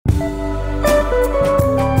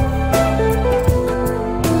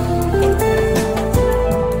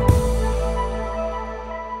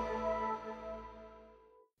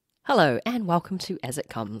Hello and welcome to As It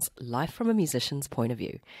Comes, Life from a Musician's Point of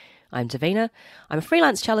View. I'm Davina, I'm a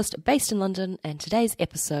freelance cellist based in London, and today's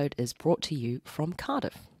episode is brought to you from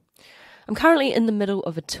Cardiff. I'm currently in the middle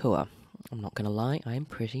of a tour. I'm not going to lie, I am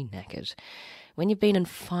pretty knackered. When you've been in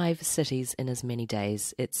 5 cities in as many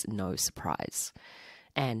days, it's no surprise.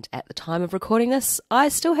 And at the time of recording this, I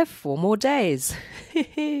still have 4 more days.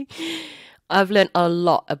 I've learnt a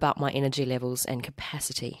lot about my energy levels and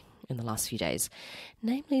capacity in the last few days,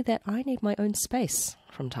 namely that I need my own space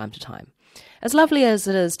from time to time. As lovely as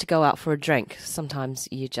it is to go out for a drink, sometimes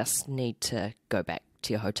you just need to go back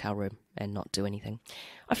to your hotel room and not do anything.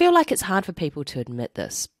 I feel like it's hard for people to admit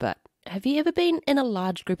this, but have you ever been in a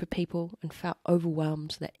large group of people and felt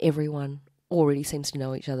overwhelmed that everyone already seems to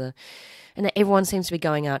know each other and that everyone seems to be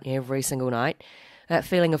going out every single night? That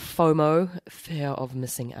feeling of FOMO, fear of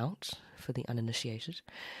missing out, for the uninitiated.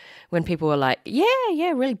 When people are like,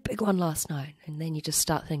 yeah, really big one last night. And then you just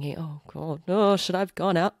start thinking, oh God, no, should I have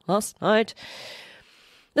gone out last night?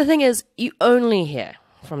 The thing is, you only hear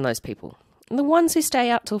from those people. The ones who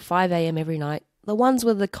stay out till 5 a.m. every night, the ones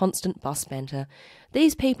with the constant bus banter,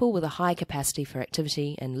 these people with a high capacity for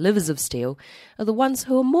activity and livers of steel are the ones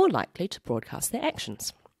who are more likely to broadcast their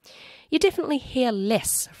actions. You definitely hear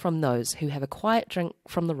less from those who have a quiet drink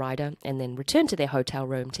from the rider and then return to their hotel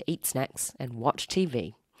room to eat snacks and watch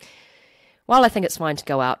TV. While I think it's fine to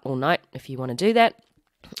go out all night if you want to do that,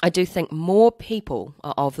 I do think more people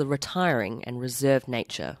are of the retiring and reserved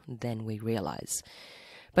nature than we realise.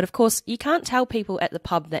 But of course, you can't tell people at the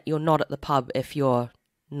pub that you're not at the pub if you're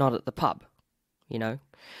not at the pub, you know?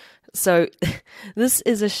 So this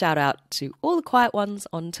is a shout out to all the quiet ones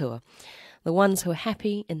on tour. The ones who are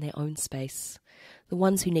happy in their own space, the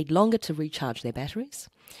ones who need longer to recharge their batteries,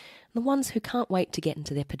 the ones who can't wait to get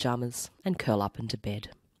into their pyjamas and curl up into bed.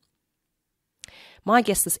 My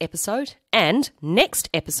guest this episode, and next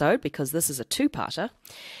episode, because this is a 2-parter,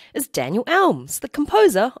 is Daniel Elms, the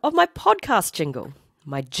composer of my podcast jingle,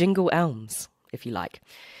 my Jingle Elms, if you like.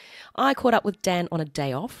 I caught up with Dan on a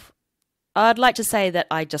day off. I'd like to say that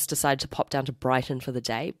I just decided to pop down to Brighton for the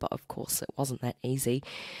day, but of course it wasn't that easy.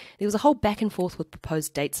 There was a whole back and forth with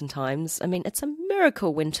proposed dates and times. I mean, it's a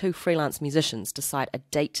miracle when 2 freelance musicians decide a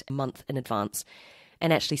date a month in advance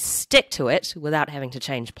and actually stick to it without having to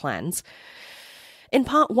change plans. In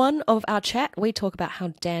part 1 of our chat, we talk about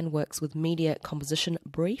how Dan works with media composition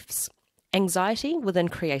briefs, anxiety within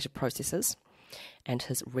creative processes, and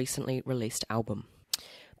his recently released album.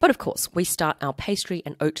 But of course, we start our pastry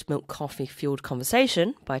and oat milk coffee fueled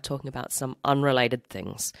conversation by talking about some unrelated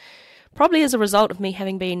things. Probably as a result of me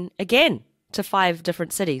having been, again, to 5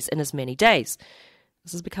 different cities in as many days.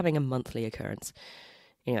 This is becoming a monthly occurrence.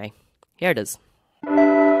 Anyway, here it is.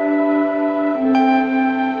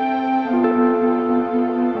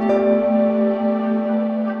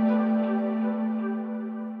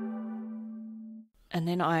 And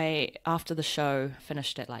then after the show,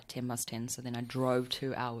 finished at like 10:10, so then I drove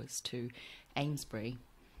 2 hours to Amesbury,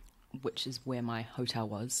 which is where my hotel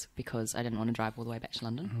was, because I didn't want to drive all the way back to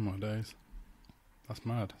London. Oh my days. That's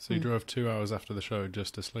mad. So you drove 2 hours after the show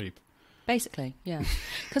just to sleep? Basically, yeah.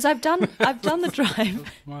 Because I've done the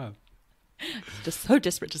drive. Wow. Just so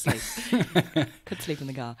desperate to sleep. Could sleep in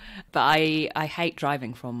the car. But I hate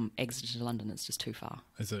driving from Exeter to London. It's just too far.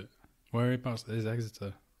 Is it? Whereabouts is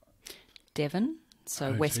Exeter? Devon.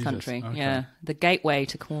 So West Jesus. Country, Okay. yeah. The gateway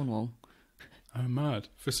to Cornwall. Oh, mad.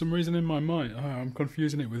 For some reason in my mind, I'm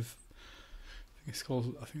confusing it with, I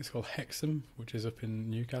think it's called Hexham, which is up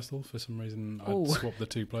in Newcastle. For some reason, I'd swapped the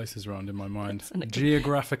 2 places around in my mind.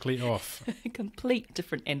 Geographically off. Complete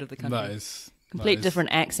different end of the country. That is...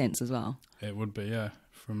 Different accents as well. It would be, yeah.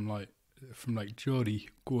 From Geordie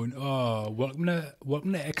going, oh, welcome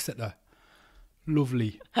to Exeter.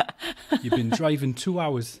 Lovely. You've been driving 2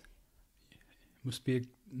 hours. Must be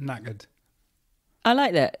knackered. I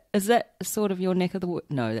like that. Is that sort of your neck of the wood?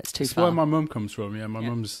 No, that's too far. That's where my mum comes from, yeah. My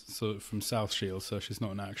mum's sort of from South Shields, so she's not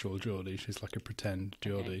an actual Geordie. She's like a pretend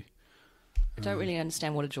Geordie. Okay. I don't really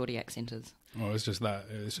understand what a Geordie accent is. Well, it's just that.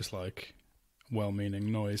 It's just like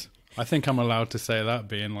well-meaning noise. I think I'm allowed to say that,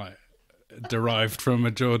 being like derived from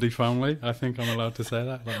a Geordie family. I think I'm allowed to say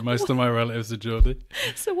that. Like most of my relatives are Geordie.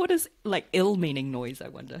 So what is like ill-meaning noise, I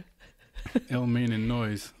wonder? Ill-meaning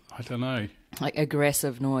noise? I don't know. Like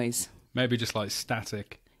aggressive noise. Maybe just like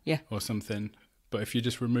static. Yeah. Or something. But if you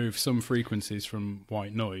just remove some frequencies from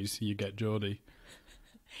white noise, you get Geordie.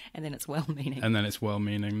 And then it's well-meaning. And then it's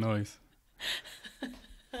well-meaning noise.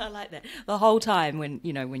 I like that. The whole time when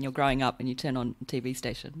you're growing up and you turn on a TV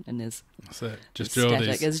station and there's... That's it. Just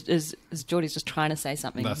Geordies. Is Geordie's just trying to say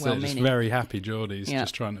something That's well-meaning. That's it. Just very happy Geordies, yeah.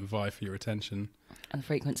 Just trying to vie for your attention. And the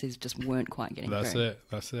frequencies just weren't quite getting through.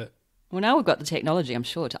 That's it. Well, now we've got the technology, I'm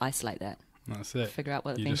sure, to isolate that. That's it. Figure out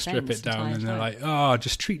what you they're just saying. strip it down and they're like,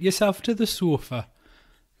 just treat yourself to the sofa.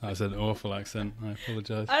 That was an awful accent. I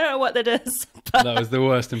apologise. I don't know what that is. But That was the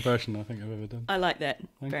worst impression I think I've ever done. I like that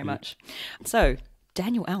very you. much. So,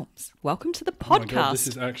 Daniel Elms, welcome to the podcast. Oh my God, this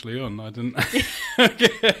is actually on. I didn't...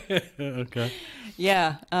 Okay.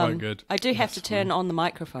 Yeah. Quite good. I do have That's to turn fine. on the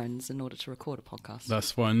microphones in order to record a podcast.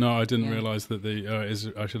 That's fine. No, I didn't Yeah. realise that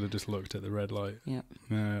I should have just looked at the red light. Yeah.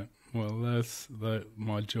 Yeah. Well,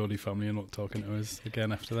 my Geordie family are not talking to us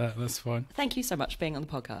again after that. That's fine. Thank you so much for being on the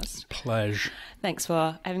podcast. Pleasure. Thanks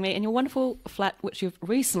for having me in your wonderful flat, which you've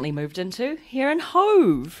recently moved into here in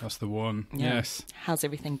Hove. That's the one. Yeah. Yes. How's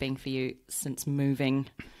everything been for you since moving?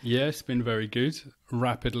 Yeah, it's been very good.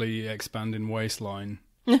 Rapidly expanding waistline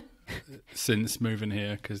since moving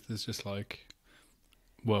here because there's just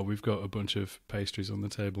we've got a bunch of pastries on the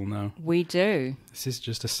table now. We do. This is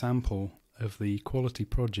just a sample of the quality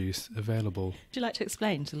produce available. Would you like to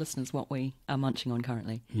explain to listeners what we are munching on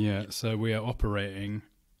currently? Yeah, so we are operating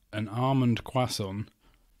an almond croissant,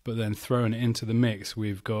 but then throwing it into the mix,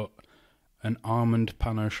 we've got an almond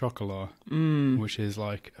pain au chocolat, which is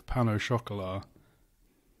like a pain au chocolat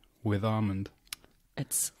with almond.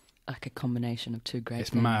 It's like a combination of two great It's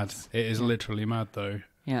things. mad. It is literally mad, though.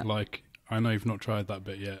 Yeah. I know you've not tried that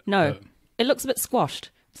bit yet. No. but It looks a bit squashed.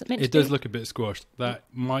 Is it meant it to does be? look a bit squashed. That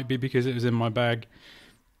might be because it was in my bag.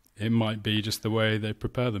 It might be just the way they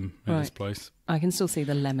prepare them in this Right. place. I can still see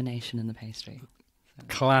the lamination in the pastry.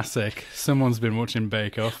 Classic. Someone's been watching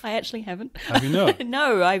Bake Off. I actually haven't. Have you not?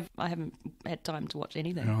 No, I haven't had time to watch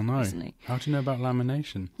anything Oh, no. recently. How do you know about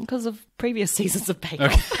lamination? Because of previous seasons of Bake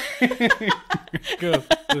Off.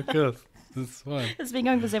 Of course. That's fine. It's been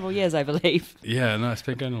going for several years, I believe. Yeah, no, it's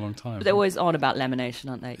been going a long time. But they're always on about lamination,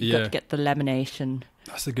 aren't they? You've got Yeah. to get the lamination.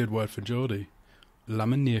 That's a good word for Geordie.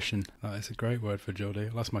 Lamination. That is a great word for Geordie.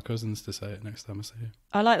 I'll ask my cousins to say it next time I see you.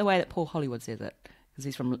 I like the way that Paul Hollywood says it, because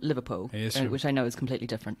he's from Liverpool, He is from- which I know is completely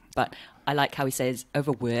different. But I like how he says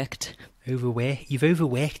overworked. Overworked? You've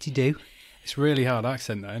overworked, you do. It's a really hard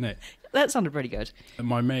accent, though, isn't it? That sounded pretty good. And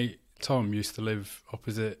my mate Tom used to live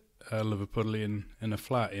opposite Liverpudlian in a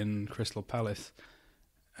flat in Crystal Palace.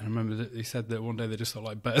 And I remember that he said that one day they just sort of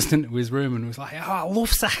like burst into his room and was like, "Oh, I love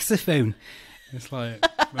saxophone." It's like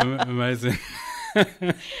amazing.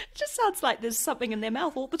 It just sounds like there's something in their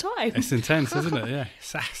mouth all the time. It's intense, isn't it? Yeah,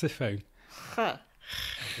 saxophone. Huh.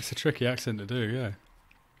 It's a tricky accent to do. Yeah.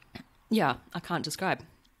 Yeah, I can't describe.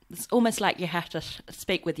 It's almost like you have to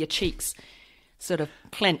speak with your cheeks sort of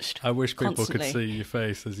clenched. I wish people constantly. could see your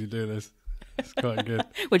face as you do this. It's quite good.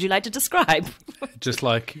 Would you like to describe? Just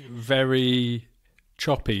like very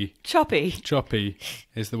choppy. Choppy. Choppy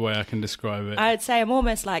is the way I can describe it. I'd say I'm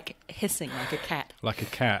almost like hissing like a cat. Like a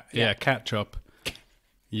cat. Yeah. Yeah, cat chop.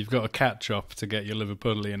 You've got a cat chop to get your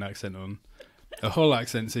Liverpudlian accent on. A whole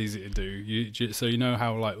accent's easy to do. So you know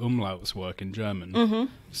how like umlauts work in German. Mm-hmm.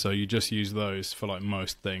 So you just use those for like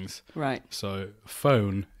most things. Right. So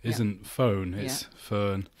phone isn't phone, it's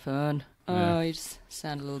fern. Fern. Oh, Yeah. you just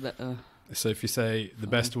sound a little bit... So if you say the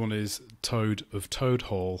best one is Toad of Toad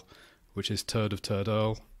Hall, which is Turd of Turd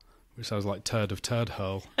Earl, which sounds like Turd of Turd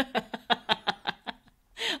Hurl.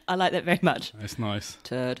 I like that very much. It's nice.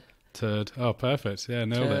 Turd. Turd. Oh, perfect. Yeah,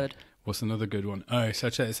 nailed Turd. it. What's another good one? Oh, so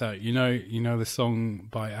check this out. You know the song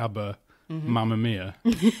by ABBA, Mamma Mia?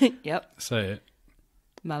 Yep. Say it.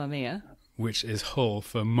 Mamma Mia. Which is Hull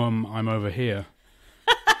for Mum, I'm over here.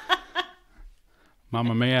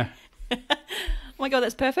 Mamma Mia. Oh my God,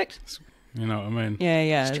 that's perfect. You know what I mean? Yeah,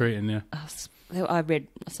 yeah. It's treating you. I read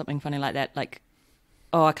something funny like that. Like,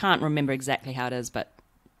 I can't remember exactly how it is, but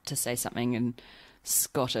to say something in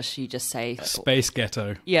Scottish, you just say... Space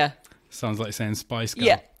Ghetto. Yeah. Sounds like saying Spice Girl.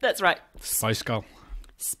 Yeah, that's right. Spice Girl.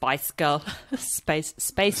 Spice Girl. Space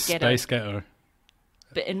Ghetto. Space Ghetto.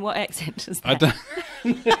 But in what accent is I that?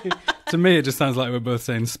 don't... To me, it just sounds like we're both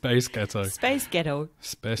saying Space Ghetto. Space Ghetto.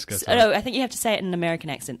 Space Ghetto. No, I think you have to say it in an American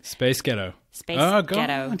accent. Space Ghetto. Space Oh,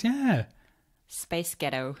 Ghetto. God, yeah. Space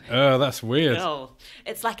Ghetto. Oh, that's weird. Oh,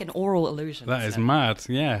 it's like an oral illusion. That is isn't it? mad,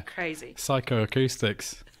 yeah. Crazy.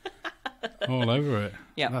 Psychoacoustics. All over it.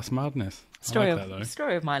 Yeah. That's madness. Story I like that, though.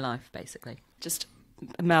 story of my life, basically. Just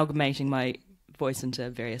amalgamating my voice into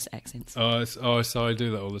various accents. So I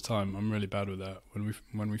do that all the time. I'm really bad with that.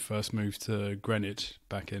 When we first moved to Greenwich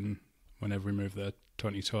back in whenever we moved there,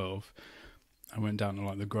 2012, I went down to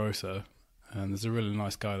like the grocer, and there's a really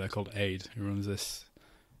nice guy there called Aid who runs this.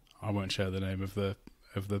 I won't share the name of the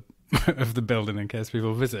of the building in case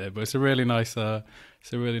people visit it, but it's a really nice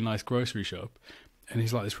grocery shop, and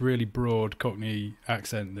he's like this really broad Cockney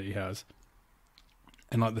accent that he has.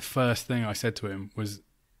 And like the first thing I said to him was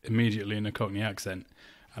immediately in a Cockney accent,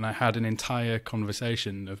 and I had an entire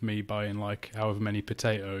conversation of me buying like however many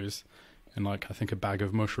potatoes and like I think a bag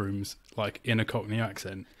of mushrooms, like in a Cockney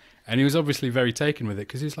accent. And he was obviously very taken with it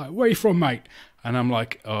because he's like, "Where you from, mate?" And I'm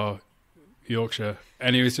like, "Oh, Yorkshire."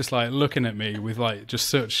 And he was just like looking at me with like just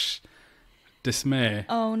such dismay.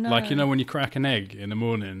 Oh no! Like, you know when you crack an egg in the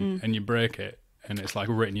morning and you break it and it's like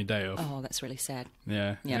written your day off. Oh, that's really sad.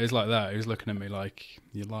 Yeah, it was like that. He was looking at me like,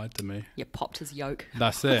 "You lied to me." You popped his yolk.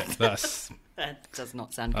 That's it. That does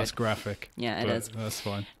not sound good. That's graphic. Yeah, it is. That's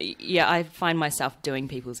fine. Yeah, I find myself doing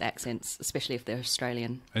people's accents, especially if they're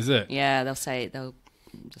Australian. Is it? Yeah, they'll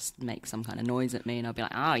just make some kind of noise at me and I'll be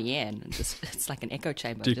like, "Oh yeah," and it's like an echo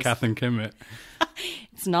chamber. Do you Kath and Kim it?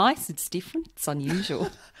 It's nice, it's different, it's unusual.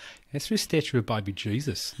 It's the statue of baby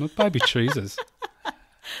Jesus, not baby Jesus.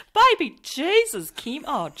 Baby Jesus, Kim.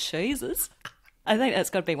 Oh, Jesus. I think that's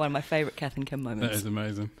got to be one of my favourite Kath and Kim moments. That is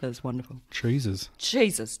amazing. That is wonderful. Jesus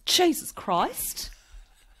Christ.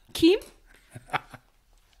 Kim?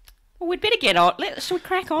 Well, we'd better get on. Shall we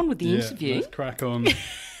crack on with the interview? Let's crack on.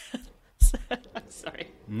 Sorry.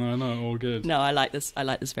 No, all good. No, I like this. I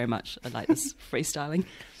like this very much. I like this freestyling.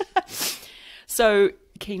 So,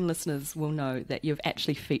 keen listeners will know that you've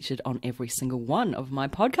actually featured on every single one of my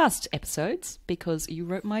podcast episodes because you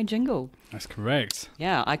wrote my jingle. That's correct.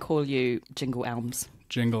 Yeah, I call you Jingle Elms.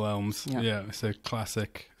 Jingle Elms. Yeah, it's a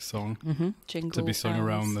classic song Jingle to be sung Elms.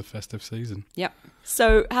 around the festive season. Yep.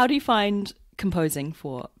 So, how do you find composing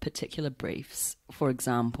for particular briefs? For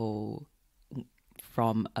example,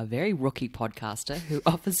 from a very rookie podcaster who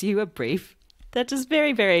offers you a brief that is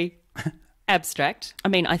very, very abstract. I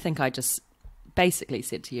mean, I think I just basically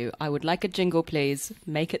said to you, "I would like a jingle, please.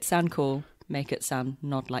 Make it sound cool. Make it sound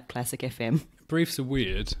not like classic FM." Briefs are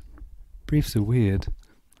weird.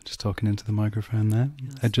 Just talking into the microphone there.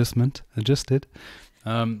 Yes. Adjusted.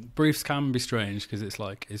 Briefs can be strange because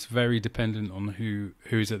it's very dependent on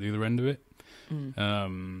who's at the other end of it.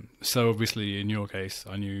 So obviously in your case,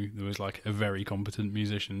 I knew there was like a very competent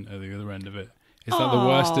musician at the other end of it. Is that the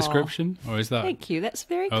worst description, or is that? Thank you. That's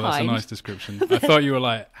very kind. Oh, that's a nice description. I thought you were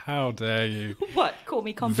like, "How dare you?" What? Call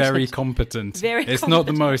me competent? Very competent. It's not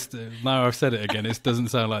the most. Now I've said it again. It doesn't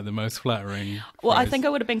sound like the most flattering. Well, phrase. I think I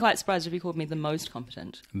would have been quite surprised if you called me the most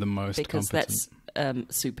competent. The most because competent.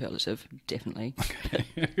 that's superlative, definitely.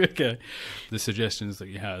 Okay. The suggestions that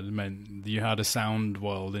you had meant you had a sound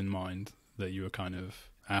world in mind that you were kind of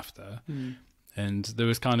after, and there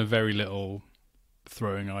was kind of very little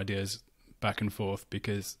throwing ideas back and forth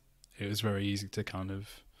because it was very easy to kind of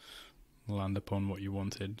land upon what you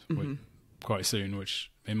wanted quite soon, which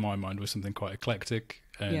in my mind was something quite eclectic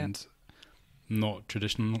and not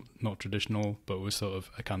traditional, but was sort of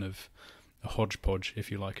a kind of a hodgepodge, if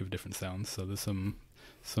you like, of different sounds. So there's some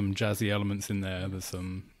jazzy elements in there. There's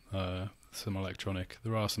some electronic.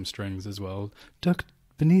 There are some strings as well, ducked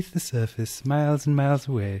beneath the surface, miles and miles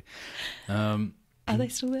away. Are they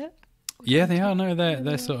still there? Yeah, they are. No,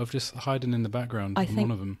 they're sort of just hiding in the background. I think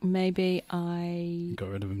one of them. Maybe I You got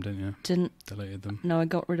rid of them, didn't you? Deleted them. No, I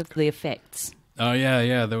got rid of the effects. Oh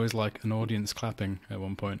yeah. There was like an audience clapping at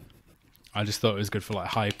one point. I just thought it was good for like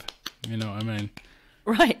hype. You know what I mean?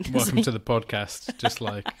 Right. Welcome to the podcast. Just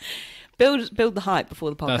like build the hype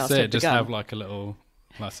before the podcast. That's it. Just have like a little.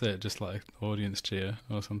 That's it. Just like audience cheer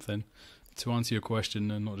or something. To answer your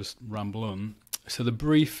question and not just ramble on. So the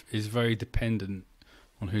brief is very dependent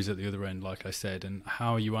on who's at the other end, like I said, and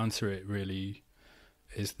how you answer it really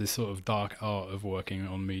is the sort of dark art of working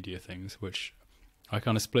on media things, which I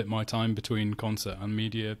kind of split my time between concert and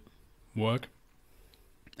media work.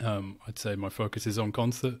 I'd say my focus is on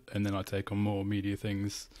concert, and then I take on more media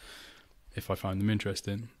things if I find them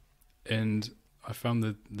interesting. And I found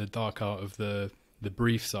the dark art of the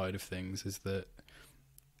brief side of things is that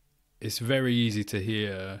it's very easy to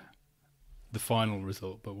hear the final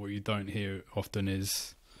result, but what you don't hear often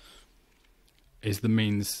is the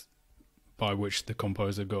means by which the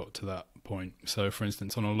composer got to that point. So, for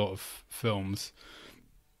instance, on a lot of films,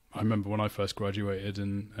 I remember when I first graduated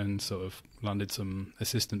and sort of landed some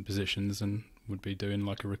assistant positions and would be doing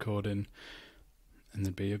like a recording, and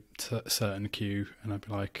there'd be a certain cue, and I'd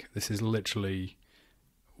be like, this is literally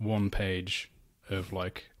one page of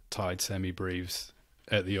like tied semi-breves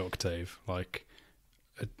at the octave, like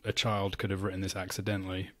a child could have written this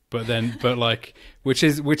accidentally, but like, which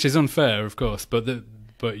is unfair, of course, but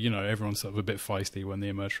you know, everyone's sort of a bit feisty when they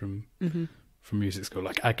emerge from music school,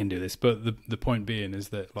 like, I can do this. But the point being is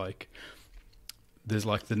that like there's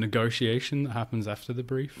like the negotiation that happens after the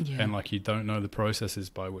brief, and like you don't know the processes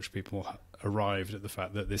by which people arrived at the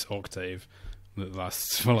fact that this octave that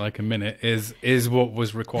lasts for like a minute is what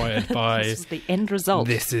was required by this is the end result.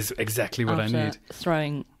 This is exactly what I need.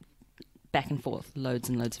 Throwing back and forth, loads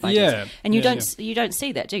and loads of ideas. And you don't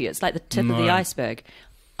see that, do you? It's like the tip of the iceberg.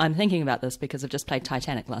 I'm thinking about this because I've just played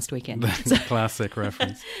Titanic last weekend. Classic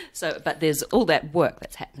reference. But there's all that work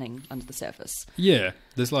that's happening under the surface. Yeah,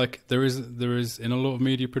 there's like there is in a lot of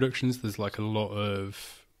media productions. There's like a lot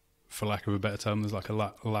of, for lack of a better term, there's like a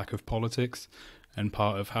lack of politics, and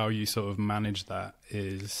part of how you sort of manage that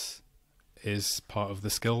is part of the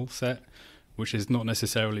skill set, which is not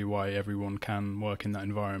necessarily why everyone can work in that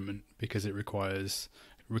environment, because it requires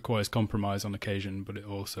compromise on occasion, but it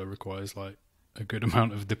also requires like a good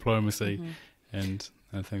amount of diplomacy and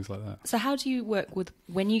things like that. So how do you work with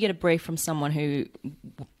when you get a brief from someone who,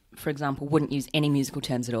 for example, wouldn't use any musical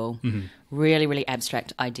terms at all, really, really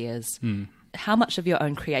abstract ideas? How much of your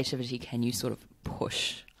own creativity can you sort of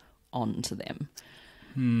push onto them?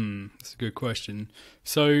 That's a good question.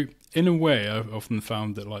 So in a way, I've often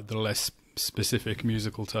found that like the less specific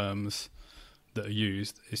musical terms that are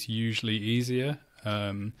used, it's usually easier.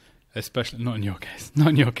 Especially not in your case,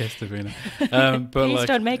 Davina. But please like,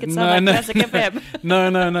 don't make it sound like Classic FM.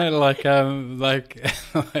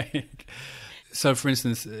 Like, so for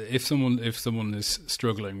instance, if someone is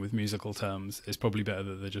struggling with musical terms, it's probably better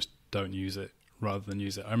that they just don't use it rather than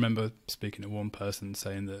use it. I remember speaking to one person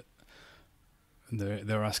saying that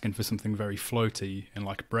they're asking for something very floaty and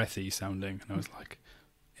like breathy sounding, and I was like,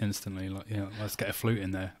 instantly, like, let's get a flute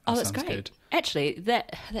in there. That's great. Good. Actually,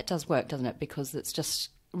 that does work, doesn't it? Because it's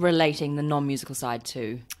just relating the non-musical side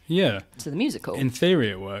to the musical. In theory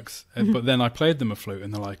it works, but then I played them a flute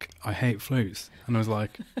and they're like, I hate flutes, and I was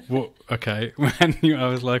like, what? Okay. I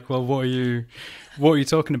was like, well, what are you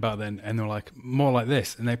talking about then? And they're like, more like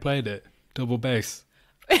this, and they played it double bass.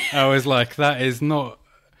 I was like, that is not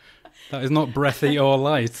breathy or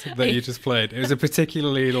light that you just played. It was a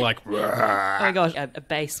particularly like, oh my gosh, a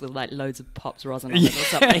bass with like loads of pops rosin on it or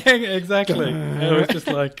something. Exactly. It was just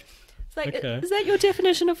like, it's like, okay. Is that your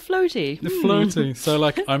definition of floaty? The floaty. So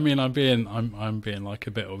like, I mean, I'm being like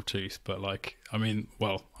a bit obtuse, but like, I mean,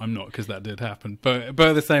 well, I'm not, because that did happen. But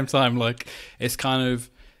at the same time, like, it's kind of,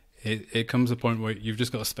 it comes to a point where you've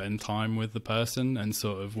just got to spend time with the person and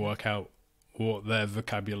sort of work out what their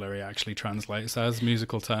vocabulary actually translates as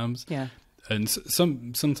musical terms. Yeah. And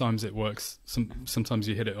sometimes it works. Sometimes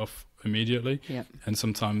you hit it off immediately. Yeah. And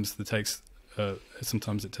sometimes it takes a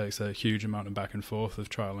huge amount of back and forth of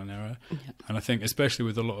trial and error. Yep. And I think especially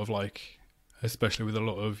with a lot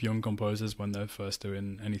of young composers when they're first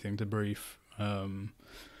doing anything to brief, the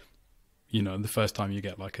first time you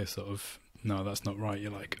get like a sort of, no, that's not right,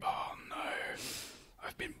 you're like, oh no,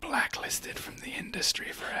 I've been blacklisted from the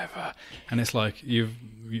industry forever. And it's like,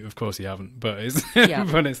 of course you haven't, but it's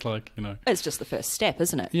but it's like, it's just the first step,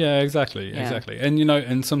 isn't it? Yeah, exactly. And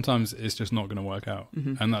and sometimes it's just not going to work out,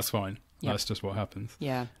 and that's fine. Yep. That's just what happens.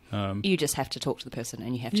 Yeah. You just have to talk to the person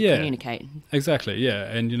and you have to communicate. Exactly, yeah.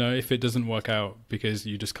 And, if it doesn't work out because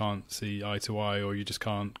you just can't see eye to eye, or you just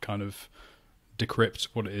can't kind of decrypt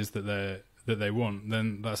what it is that they want,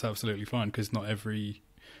 then that's absolutely fine, because not every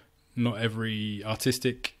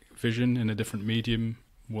artistic vision in a different medium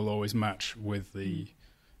will always match with the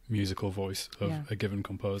musical voice of a given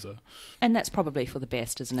composer. And that's probably for the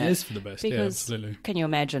best, isn't it? It is for the best, because absolutely. Can you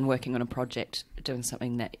imagine working on a project, doing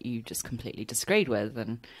something that you just completely disagreed with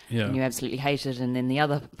and you absolutely hated, and then the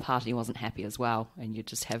other party wasn't happy as well, and you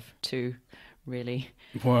just have two really...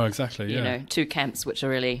 Well, exactly, two camps which are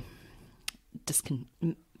really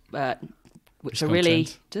discontent. Is that a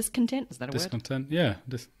word? Discontent, yeah.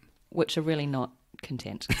 Which are really not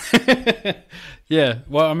content. Yeah,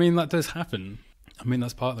 well, I mean, that does happen. I mean,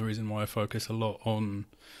 that's part of the reason why I focus a lot on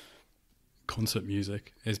concert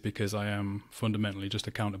music, is because I am fundamentally just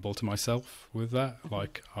accountable to myself with that.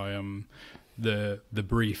 Like, I am the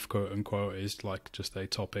brief, quote unquote, is like just a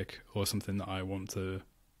topic or something that I want to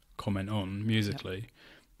comment on musically. Yep.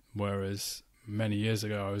 Whereas many years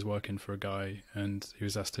ago, I was working for a guy, and he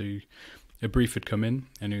was asked to, a brief had come in,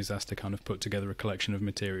 and he was asked to kind of put together a collection of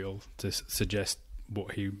material to suggest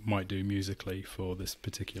what he might do musically for this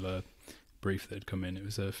particular brief that had come in. It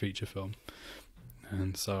was a feature film,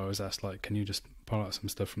 and so I was asked, like, can you just pull out some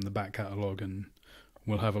stuff from the back catalogue and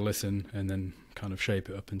we'll have a listen, and then kind of shape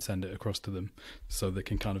it up and send it across to them so they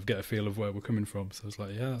can kind of get a feel of where we're coming from. So I was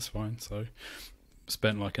like, yeah, that's fine. So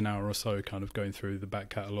spent like an hour or so kind of going through the back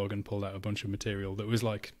catalogue and pulled out a bunch of material that was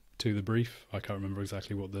like to the brief. I can't remember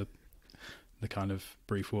exactly what the kind of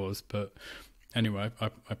brief was, but anyway,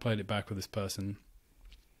 I played it back with this person.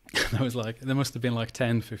 I was like, there must have been like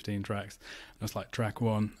 10, 15 tracks. And I was like, track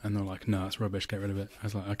 1, and they're like, no, it's rubbish, get rid of it. I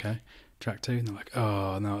was like, okay. Track 2, and they're like,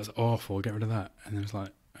 oh, no, it's awful, get rid of that. And I was like,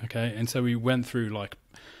 okay. And so we went through like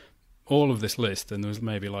all of this list, and there was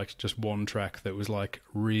maybe like just one track that was like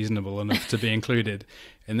reasonable enough to be included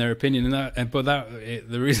in their opinion.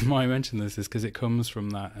 The reason why I mention this is because it comes from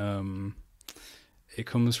that. It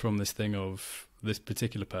comes from this thing of this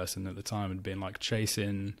particular person at the time had been like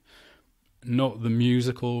chasing not the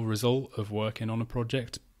musical result of working on a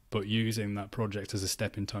project, but using that project as a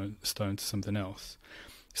stepping stone to something else.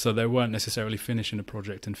 So they weren't necessarily finishing a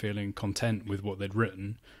project and feeling content with what they'd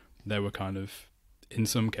written. They were kind of, in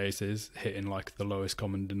some cases, hitting like the lowest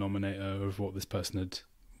common denominator of what this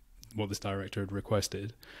director had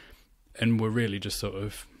requested, and were really just sort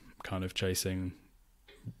of kind of chasing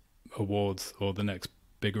awards or the next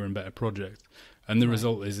bigger and better project. And the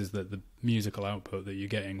result is that the musical output that you're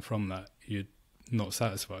getting from that, you're not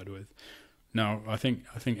satisfied with. Now, I think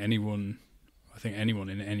anyone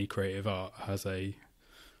in any creative art has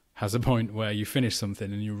a point where you finish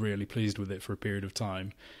something and you're really pleased with it for a period of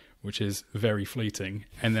time, which is very fleeting,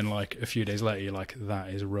 and then like a few days later you're like, that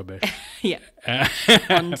is rubbish. Yeah.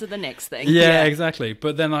 On to the next thing. Yeah, exactly.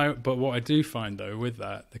 But what I do find though with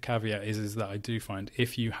that, the caveat is that I do find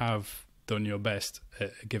if you have done your best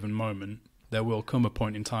at a given moment, there will come a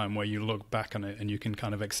point in time where you look back on it and you can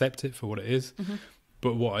kind of accept it for what it is. Mm-hmm.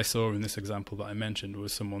 But what I saw in this example that I mentioned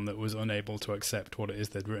was someone that was unable to accept what it is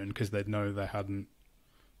they'd written because they'd know they hadn't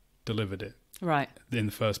delivered it right in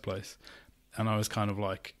the first place. And I was kind of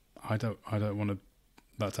like, I don't want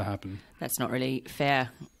that to happen. That's not really fair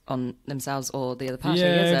on themselves or the other party,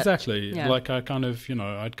 yeah, is it? Exactly. Yeah. Like I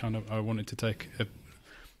wanted to take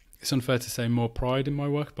it's unfair to say more pride in my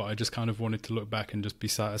work, but I just kind of wanted to look back and just be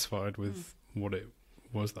satisfied with what it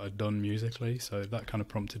was that I'd done musically. So that kind of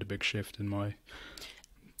prompted a big shift in my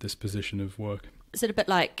disposition of work. Is it a bit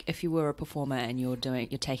like if you were a performer and you're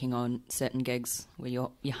taking on certain gigs where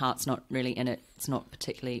your heart's not really in it, it's not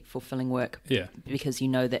particularly fulfilling work? Yeah. Because you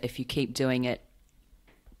know that if you keep doing it,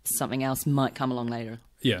 something else might come along later.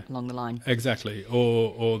 Yeah. Along the line. Exactly.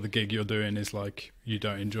 Or the gig you're doing is like you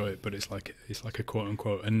don't enjoy it, but it's like a quote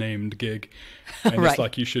unquote a named gig. And right. It's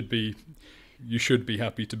like you should be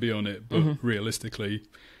happy to be on it, but realistically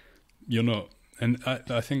you're not. And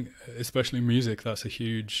I think especially music, that's a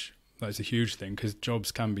huge thing, because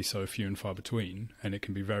jobs can be so few and far between, and it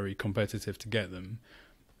can be very competitive to get them.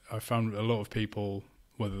 I found a lot of people,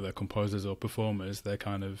 whether they're composers or performers,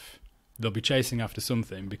 they'll be chasing after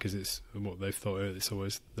something because it's what they've thought it's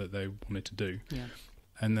always that they wanted to do. Yeah.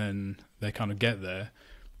 And then they kind of get there,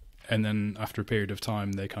 and then after a period of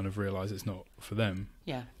time they kind of realise it's not for them.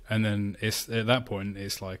 Yeah. And then it's at that point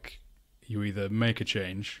it's like you either make a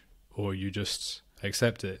change or you just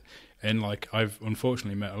accept it. And like I've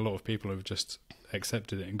unfortunately met a lot of people who've just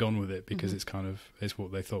accepted it and gone with it because it's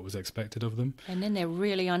what they thought was expected of them. And then they're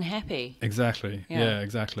really unhappy. Exactly. Yeah,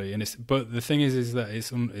 exactly. And but the thing is that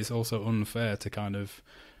it's also unfair to kind of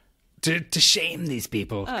to shame these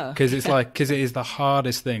people, because because it is the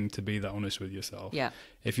hardest thing to be that honest with yourself. Yeah.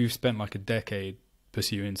 If you've spent like a decade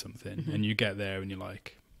pursuing something and you get there and you're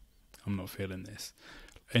like, I'm not feeling this.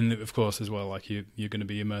 And of course, as well, like you're going to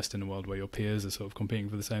be immersed in a world where your peers are sort of competing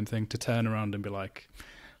for the same thing. To turn around and be like,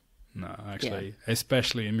 no, actually,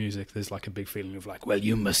 especially in music, there's like a big feeling of like, well,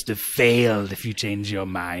 you must have failed if you change your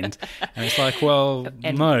mind. And it's like, well,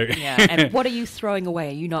 no. Yeah, and what are you throwing away?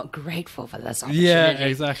 Are you not grateful for this opportunity? Yeah,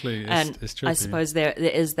 exactly. It's tricky. I suppose there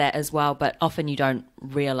is that as well, but often you don't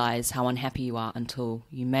realise how unhappy you are until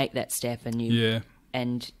you make that step and you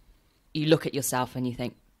look at yourself and you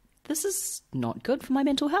think, this is not good for my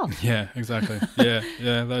mental health. Yeah, exactly. yeah.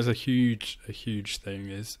 That's a huge thing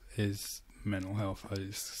is mental health.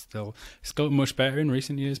 It's got much better in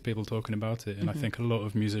recent years, people talking about it, and I think a lot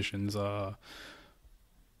of musicians are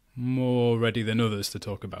more ready than others to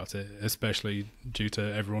talk about it, especially due to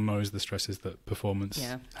everyone knows the stresses that performance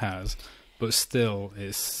has. But still,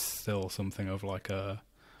 it's still something of like a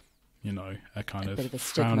kind of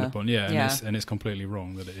frowned upon. And it's completely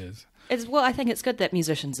wrong that it is. Well, I think it's good that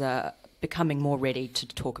musicians are becoming more ready to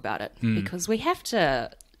talk about it, because we have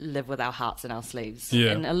to live with our hearts in our sleeves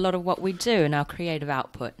in a lot of what we do and our creative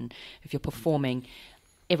output. And if you're performing,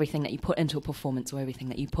 everything that you put into a performance or everything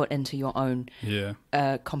that you put into your own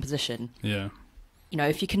composition,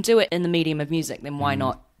 if you can do it in the medium of music, then why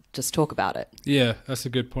not just talk about it? Yeah, that's a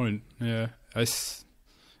good point. Yeah,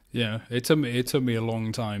 it took me a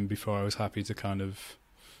long time before I was happy to kind of.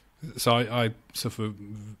 So I suffer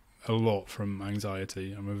a lot from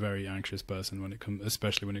anxiety. I'm a very anxious person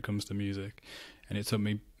especially when it comes to music, and it took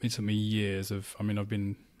me years of. I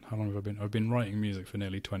mean, how long have I been? I've been writing music for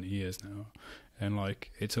nearly 20 years now, and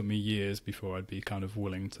like it took me years before I'd be kind of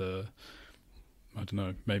willing to, I don't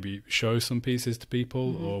know, maybe show some pieces to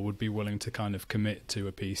people, or would be willing to kind of commit to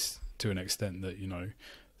a piece to an extent that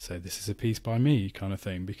say this is a piece by me kind of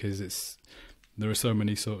thing, because there are so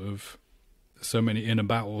many inner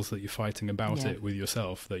battles that you're fighting about it with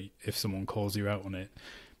yourself, that if someone calls you out on it,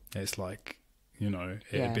 it's like,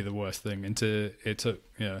 it'd be the worst thing. And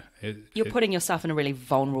you're putting yourself in a really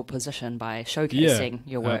vulnerable position by showcasing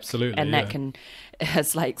your work. Absolutely, and that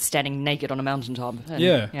it's like standing naked on a mountaintop. And,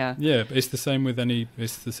 It's the same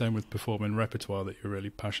with performing repertoire that you're really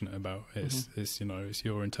passionate about. It's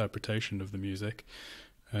your interpretation of the music,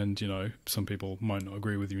 and some people might not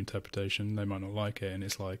agree with your interpretation, they might not like it, and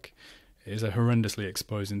it's like, it's a horrendously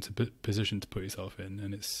exposing position to put yourself in.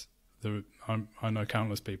 And I know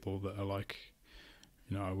countless people that are like,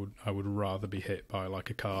 I would rather be hit by like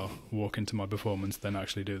a car walk into my performance than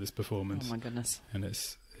actually do this performance. Oh my goodness! And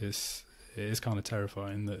it is kind of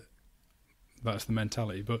terrifying that's the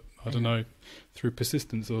mentality. But I don't know, through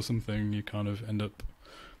persistence or something, you kind of end up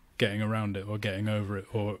getting around it or getting over it,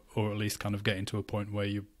 or at least kind of getting to a point where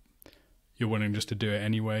you're willing just to do it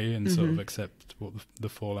anyway and sort of accept what the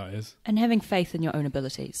fallout is. And having faith in your own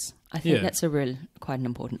abilities. I think that's quite an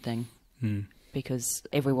important thing. Because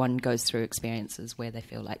everyone goes through experiences where they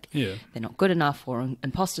feel like they're not good enough, or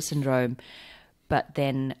imposter syndrome. But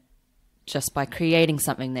then just by creating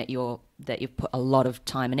something that you've put a lot of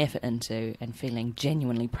time and effort into, and feeling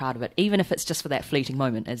genuinely proud of it, even if it's just for that fleeting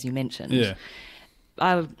moment, as you mentioned,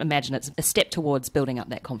 I would imagine it's a step towards building up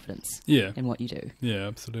that confidence in what you do. Yeah,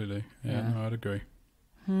 absolutely. Yeah. No, I'd agree.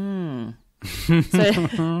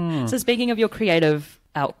 So speaking of your creative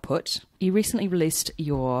output, you recently released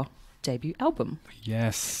your debut album.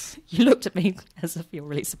 Yes. You looked at me as if you were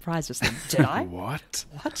really surprised. Just like, did I? What?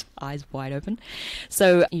 Eyes wide open.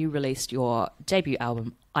 So you released your debut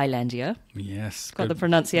album, Islandia. Yes. Got the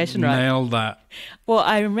pronunciation right. Nailed that. Well,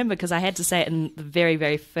 I remember because I had to say it in the very,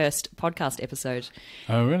 very first podcast episode.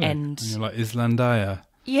 Oh, really? And you're like, Islandia.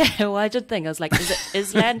 Yeah, well, I did think. I was like, is it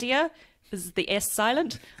Islandia? Is the S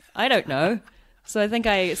silent? I don't know. So I think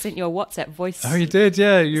I sent you a WhatsApp voice. Oh, you did,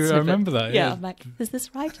 yeah. I remember that. Yeah, I'm like, is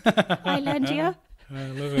this right? Islandia? I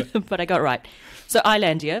love it. But I got it right. So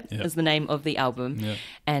Islandia is the name of the album. Yeah.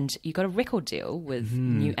 And you got a record deal with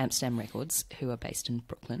New Amsterdam Records, who are based in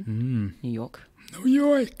Brooklyn, New York. New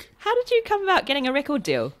York. How did you come about getting a record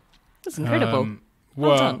deal? That's incredible.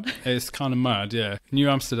 Well, it's kind of mad, yeah. New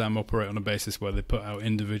Amsterdam operate on a basis where they put out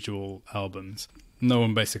individual albums. No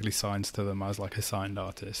one basically signs to them as like a signed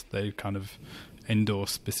artist. They kind of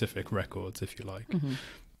endorse specific records, if you like.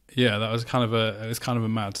 Yeah, that was kind of a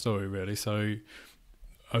mad story, really. So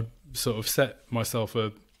I sort of set myself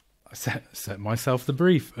the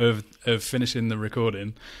brief of finishing the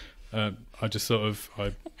recording. I just sort of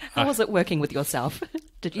How was it working with yourself?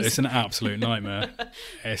 It's an absolute nightmare.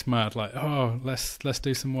 It's mad. Like, let's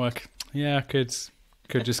do some work. Yeah, I could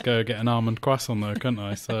just go get an almond croissant though, couldn't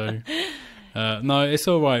I? So no, it's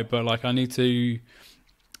all right. But like, I need to.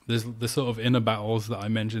 There's the sort of inner battles that I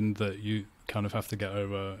mentioned that you kind of have to get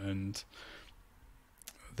over, and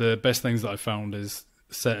the best things that I found is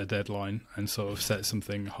set a deadline and sort of set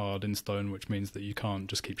something hard in stone, which means that you can't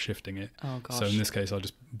just keep shifting it. Oh gosh. So in this case, I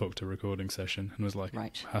just booked a recording session and was like,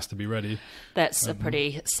 has to be ready. That's a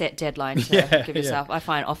pretty set deadline to give yourself. I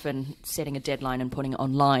find often setting a deadline and putting it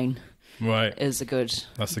online is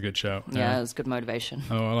that's a good shout. Yeah, it's good motivation.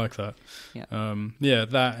 Oh, I like that. Yeah.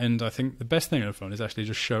 That, and I think the best thing I've found is actually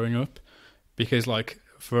just showing up, because like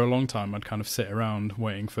for a long time I'd kind of sit around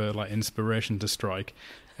waiting for like inspiration to strike.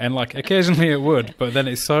 And like occasionally it would, but then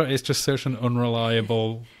it's just such an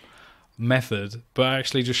unreliable method. But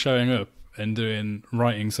actually just showing up and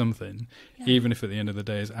writing something, even if at the end of the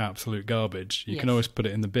day is absolute garbage, you can always put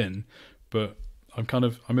it in the bin. But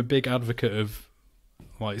I'm a big advocate of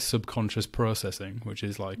like subconscious processing, which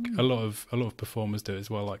is like a lot of performers do it as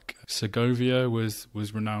well. Like Segovia was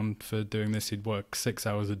renowned for doing this. He'd work 6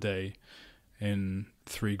 hours a day in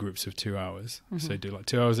 3 groups of 2 hours. So he'd do like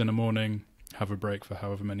 2 hours in the morning, have a break for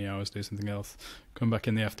however many hours, do something else, come back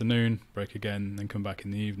in the afternoon, break again, then come back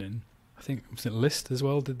in the evening. I think, was it Liszt as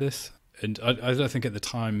well did this? And I don't think at the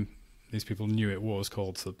time these people knew it was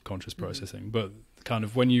called subconscious processing, but kind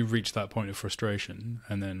of when you reach that point of frustration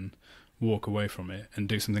and then walk away from it and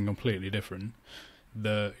do something completely different,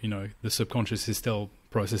 the subconscious is still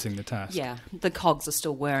processing the task. Yeah, the cogs are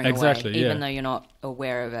still whirring away, even though you're not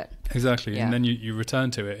aware of it. Exactly, and then you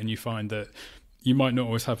return to it and you find that you might not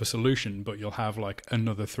always have a solution, but you'll have like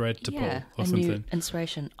another thread to pull or something. New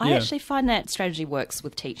inspiration. I actually find that strategy works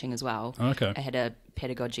with teaching as well. Okay. I had a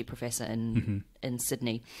pedagogy professor in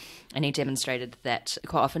Sydney, and he demonstrated that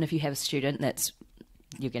quite often if you have a student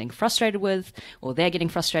you're getting frustrated with, or they're getting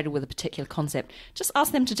frustrated with a particular concept, just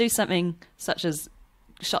ask them to do something such as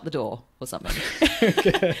shut the door or something.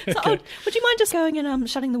 Would you mind just going and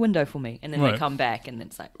shutting the window for me? And then they come back and then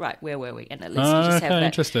it's like, right, where were we? And at least you just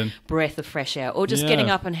have that breath of fresh air, or just getting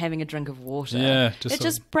up and having a drink of water. Yeah, it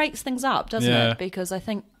just breaks things up, doesn't it? Because I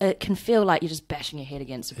think it can feel like you're just bashing your head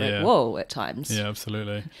against a brick wall at times. Yeah,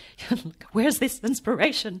 absolutely. Where's this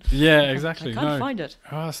inspiration? Yeah, exactly. I can't find it.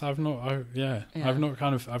 I've not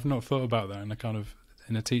thought about that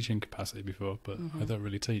in a teaching capacity before, but I don't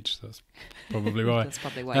really teach, so that's probably why. That's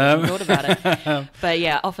probably why you haven't thought about it. But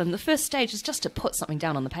yeah, often the first stage is just to put something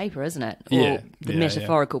down on the paper, isn't it? Or the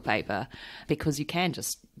metaphorical paper, because you can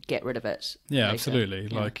just get rid of it. Yeah, later. absolutely.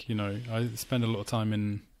 Yeah. Like, I spend a lot of time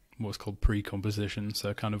in what's called pre-composition,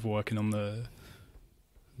 so kind of working on the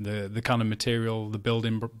kind of material, the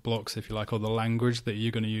building blocks, if you like, or the language that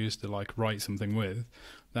you're going to use to like write something with.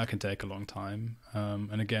 That can take a long time.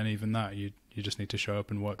 And again, even that, you just need to show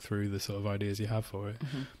up and work through the sort of ideas you have for it.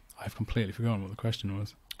 Mm-hmm. I've completely forgotten what the question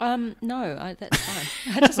was. No, that's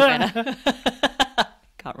fine. It doesn't matter.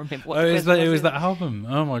 Can't remember what it was that album.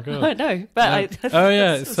 Oh my god. I know, but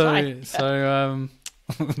so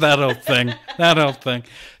that old thing.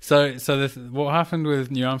 So what happened with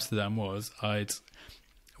New Amsterdam was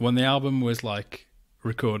when the album was like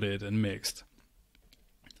recorded and mixed,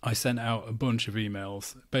 I sent out a bunch of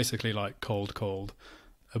emails, basically like cold,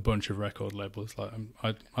 a bunch of record labels. Like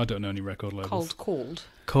I don't know any record labels. Cold.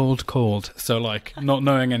 So like not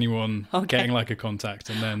knowing anyone, getting like a contact,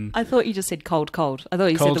 and then I thought you just said cold. I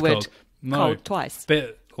thought you said the word cold twice.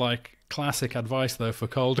 Bit like classic advice though for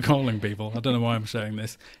cold calling people. I don't know why I'm sharing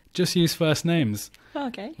this. Just use first names.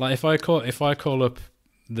 Okay. Like if I call up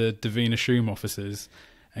the Davina Shoom offices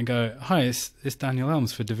and go, hi, it's Daniel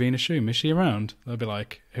Elms for Davina Shoom. Is she around? They'll be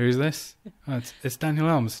like, who's this? Oh, it's Daniel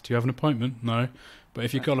Elms. Do you have an appointment? No. But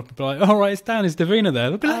if you call up and be like, all right, it's Dan, is Davina there?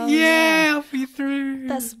 They'll be like, I'll be through.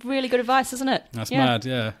 That's really good advice, isn't it? That's mad,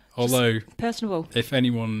 yeah. Although, just personable. If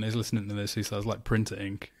anyone is listening to this who says like printer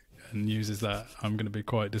ink and uses that, I'm going to be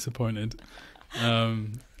quite disappointed.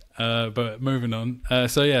 But moving on.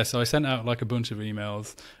 So I sent out like a bunch of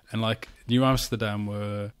emails, and like New Amsterdam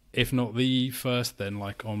were, if not the first, then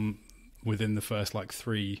like within the first like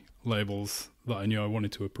 3 labels that I knew I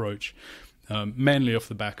wanted to approach. Mainly off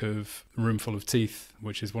the back of Roomful of Teeth,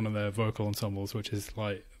 which is one of their vocal ensembles, which is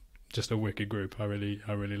like just a wicked group. I really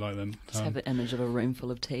like them. Just have an image of a room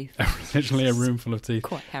full of teeth. Literally a room full of teeth.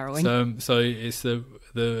 Quite harrowing. So it's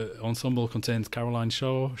the ensemble contains Caroline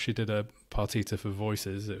Shaw. She did a partita for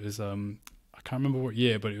voices. It was I can't remember what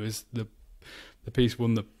year, but it was the piece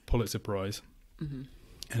won the Pulitzer Prize, and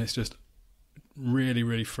it's just really,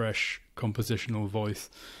 really fresh compositional voice.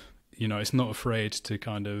 It's not afraid to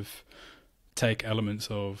kind of take elements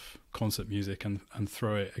of concert music and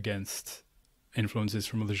throw it against influences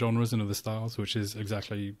from other genres and other styles, which is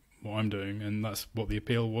exactly what I'm doing, and that's what the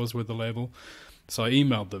appeal was with the label. So I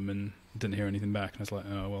emailed them and didn't hear anything back, and I was like,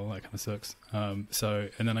 oh well, that kind of sucks. And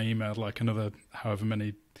then I emailed like another however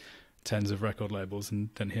many tens of record labels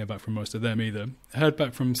and didn't hear back from most of them either. I heard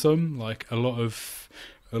back from some, like a lot of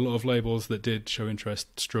labels that did show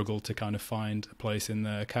interest struggle to kind of find a place in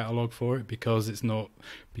their catalogue for it because it's not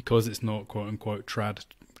quote unquote trad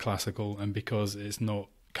classical, and because it's not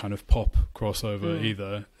kind of pop crossover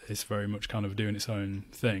either. It's very much kind of doing its own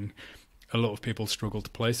thing. A lot of people struggle to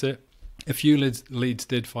place it. A few leads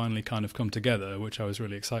did finally kind of come together, which I was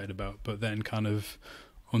really excited about, but then kind of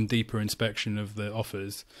on deeper inspection of the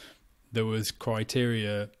offers, there was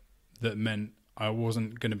criteria that meant I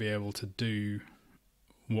wasn't going to be able to do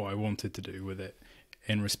what I wanted to do with it,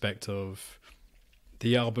 in respect of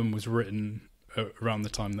the album was written around the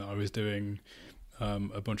time that I was doing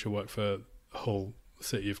a bunch of work for Hull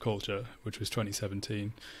City of Culture, which was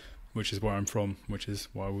 2017, which is where I'm from, which is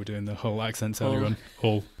why we're doing the Hull accents earlier on.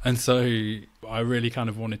 Hull. And so I really kind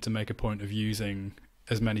of wanted to make a point of using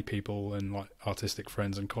as many people and like artistic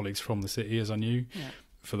friends and colleagues from the city as I knew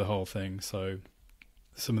for the whole thing. So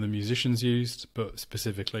some of the musicians used, but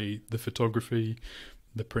specifically the photography,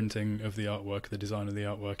 the printing of the artwork, the design of the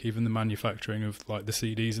artwork, even the manufacturing of like the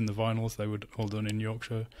CDs and the vinyls, they were all done in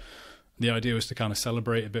Yorkshire. The idea was to kind of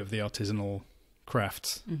celebrate a bit of the artisanal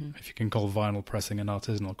crafts, if you can call vinyl pressing an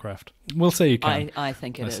artisanal craft. We'll say you can. I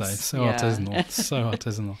think it is. Artisanal. So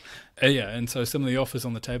artisanal. And so some of the offers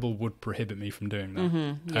on the table would prohibit me from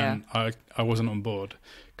doing that. And I wasn't on board,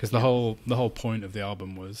 because the whole point of the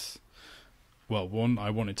album was, well, one, I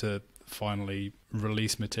wanted to finally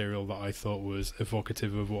release material that I thought was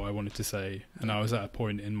evocative of what I wanted to say, and I was at a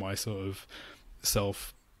point in my sort of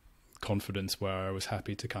self-confidence where I was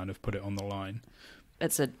happy to kind of put it on the line.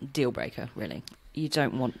 It's a deal breaker, really. You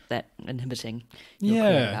don't want that inhibiting your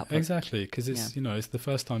creative output. Exactly, because it's it's the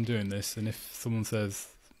first time doing this, and if someone says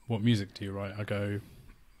what music do you write? I go,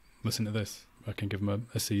 listen to this. I can give them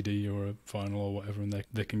a CD or a vinyl or whatever, and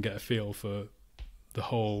they can get a feel for the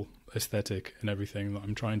whole aesthetic and everything that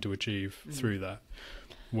I'm trying to achieve through that.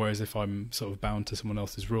 Whereas if I'm sort of bound to someone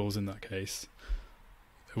else's rules in that case,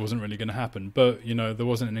 it wasn't really going to happen. But, you know, there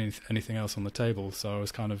wasn't anything else on the table, so I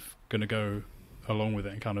was kind of going to go along with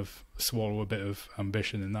it and kind of swallow a bit of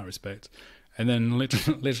ambition in that respect. And then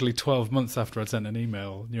literally 12 months after I'd sent an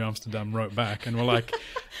email, New Amsterdam wrote back and were like,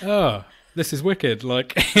 oh, this is wicked.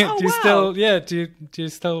 Like, do you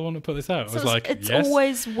still want to put this out? So I was like, it's yes.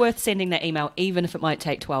 always worth sending that email, even if it might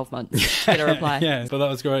take 12 months to get a reply. Yeah, but that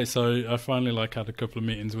was great. So I finally had a couple of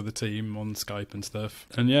meetings with the team on Skype and stuff.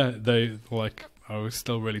 And yeah, I was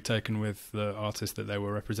still really taken with the artist that they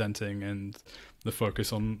were representing and the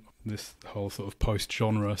focus on this whole sort of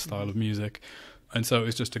post-genre style of music. And so it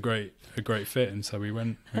was just a great fit, and so we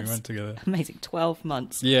went together. Amazing, 12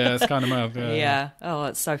 months. Yeah, it's kind of mad. Yeah. Oh,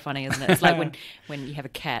 it's so funny, isn't it? It's like when you have a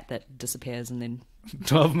cat that disappears and then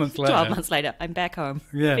 12 months later. 12 months later, I'm back home.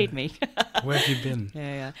 Yeah. Feed me. Where have you been?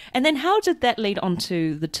 Yeah. And then how did that lead on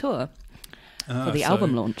to the tour for the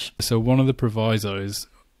album launch? So one of the provisos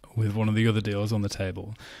with one of the other deals on the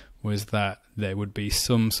table was that there would be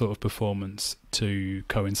some sort of performance to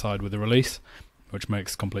coincide with the release, which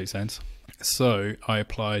makes complete sense. So I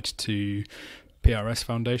applied to PRS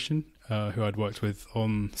Foundation, who I'd worked with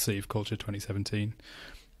on City of Culture 2017,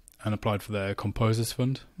 and applied for their Composers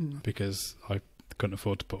Fund because I couldn't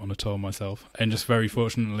afford to put on a tour myself. And just very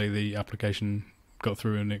fortunately, the application got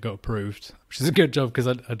through and it got approved, which is a good job because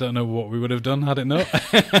I don't know what we would have done had it not.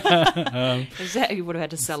 Exactly, you would have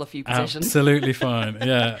had to sell a few positions. Absolutely fine.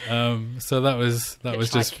 Yeah. So that was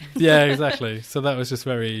just exactly. So that was just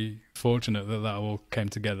very fortunate that all came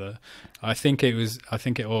together. I think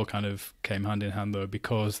it all kind of came hand in hand though,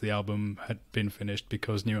 because the album had been finished,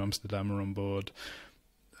 because New Amsterdam were on board,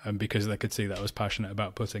 and because they could see that I was passionate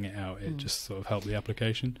about putting it out. It just sort of helped the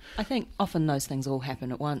application. I think often those things all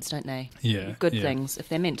happen at once, don't they? Yeah. Good things, if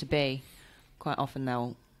they're meant to be, quite often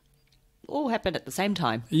they'll all happen at the same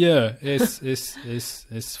time. Yeah,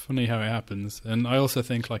 it's funny how it happens. And I also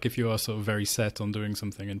think, like, if you are sort of very set on doing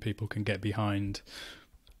something and people can get behind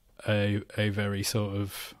a very sort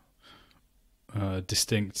of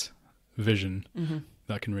distinct vision,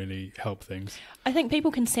 that can really help things. I think people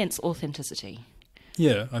can sense authenticity.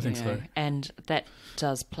 Yeah, I think so. And that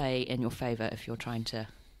does play in your favour if you're trying to,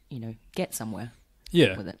 get somewhere.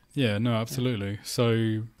 Yeah, with it. Yeah, no, absolutely. Yeah.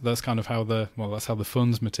 So that's kind of how the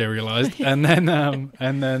funds materialised, and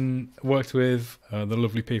then worked with the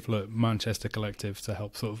lovely people at Manchester Collective to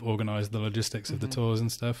help sort of organise the logistics of the tours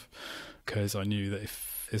and stuff. Because I knew that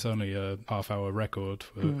if it's only a half-hour record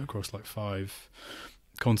across like 5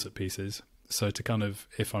 concert pieces, so to kind of,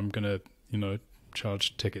 if I'm gonna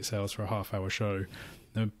charge ticket sales for a half-hour show,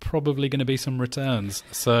 there are probably going to be some returns.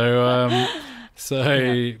 So.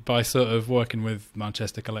 By sort of working with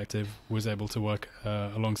Manchester Collective, was able to work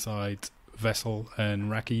alongside Vessel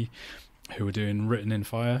and Raki, who were doing Written in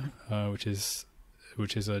Fire, which is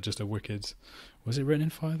just a wicked. Was it Written in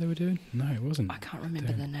Fire they were doing? No, it wasn't. I can't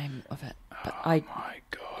remember the name of it. But my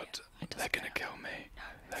God, they're going to kill me. No,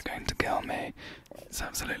 they're going to kill me. It's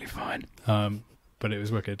absolutely fine. But it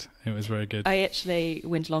was wicked. It was very good. I actually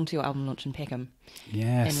went along to your album launch in Peckham.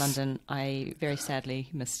 Yes. In London. I very sadly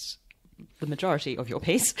missed the majority of your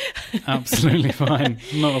piece. Absolutely fine.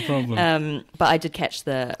 Not a problem. But I did catch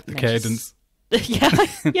the cadence.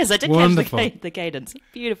 Yes, I did catch the cadence.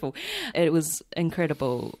 Beautiful. It was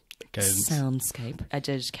incredible cadence. Soundscape. I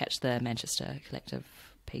did catch the Manchester Collective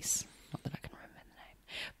piece. Not that I can remember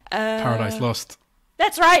the name. Paradise Lost.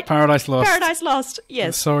 That's right. Paradise Lost. Paradise Lost,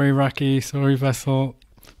 yes. Sorry, Raki. Sorry, Vessel.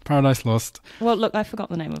 Paradise Lost. Well, look, I forgot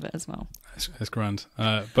the name of it as well. It's grand.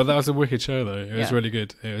 But that was a wicked show, though. It was really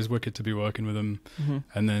good. It was wicked to be working with them. Mm-hmm.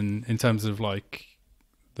 And then in terms of, like,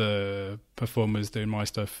 the performers doing my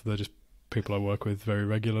stuff, they're just people I work with very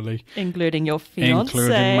regularly. Including your fiancé.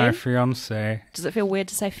 Including my fiancé. Does it feel weird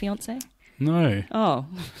to say fiancé? No. Oh,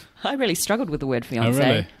 I really struggled with the word fiancé. Oh,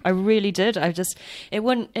 really? I really did. It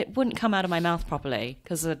wouldn't come out of my mouth properly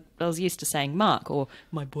because I was used to saying Mark or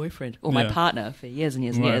my boyfriend or my partner for years and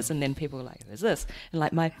years and years, and then people were like, "Who's this?" And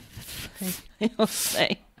like my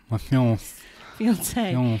fiancé. My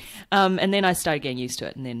fiancé. And then I started getting used to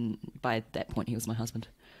it, and then by that point, he was my husband.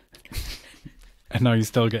 And now you're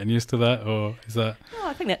still getting used to that, or is that? Oh,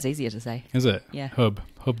 I think that's easier to say. Is it? Yeah. Hub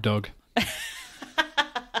dog.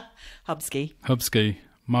 Hubsky.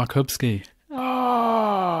 Mark Hubsky.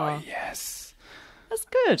 Oh, yes. That's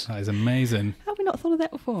good. That is amazing. How have we not thought of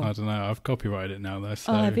that before? I don't know. I've copyrighted it now, though,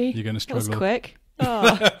 so have you? You're going to struggle. That was quick.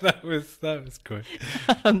 Oh. that was quick.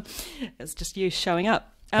 It's just you showing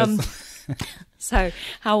up. So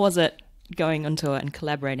how was it going on tour and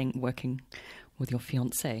collaborating, working with your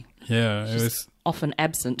fiancée? Yeah, it was often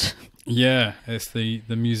absent. Yeah, it's the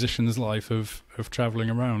musician's life of travelling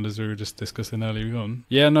around, as we were just discussing earlier on.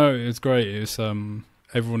 Yeah, no, it was great. It was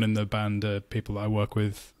everyone in the band are people that I work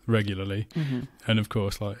with regularly, and of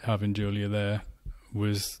course, like having Julia there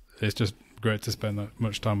it's just great to spend that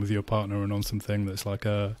much time with your partner and on something that's like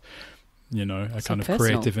a kind of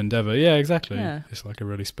creative endeavour. Yeah, exactly. Yeah. It's like a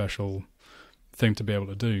really special thing to be able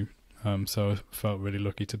to do. So I felt really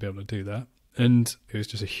lucky to be able to do that. And it was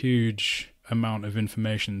just a huge amount of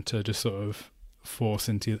information to just sort of force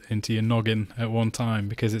into your noggin at one time,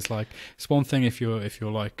 because it's like, it's one thing if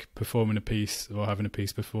you're like performing a piece or having a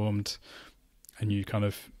piece performed, and you kind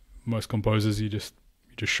of, most composers, you just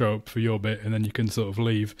show up for your bit and then you can sort of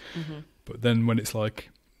leave. But then when it's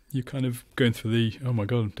like you're kind of going through the, oh my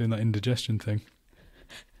god, I'm doing that indigestion thing.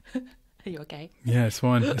 Are you okay? Yeah, it's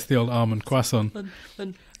fine. It's the old almond croissant.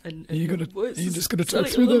 And you're just gonna talk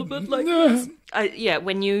through the like yeah,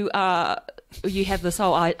 when you have this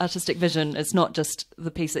whole artistic vision, it's not just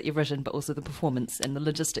the piece that you've written, but also the performance and the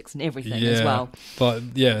logistics and everything as well. But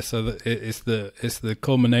yeah, so it's the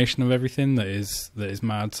culmination of everything that is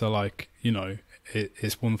mad. So like,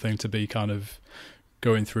 it's one thing to be kind of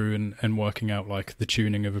going through and working out like the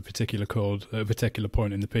tuning of a particular chord at a particular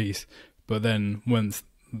point in the piece, but then when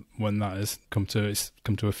that has come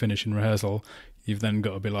to a finish in rehearsal, you've then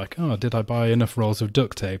got to be like, oh, did I buy enough rolls of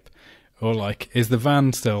duct tape? Or like, is the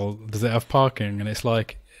van still, does it have parking? And it's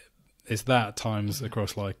like, it's that times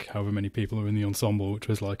across like however many people are in the ensemble, which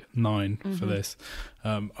was like 9 for this.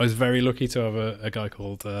 I was very lucky to have a guy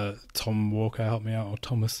called Tom Walker help me out, or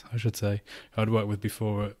Thomas, I should say, who I'd worked with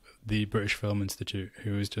before at the British Film Institute,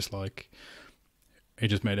 who was just like, he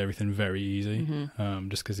just made everything very easy,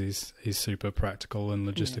 just because he's super practical and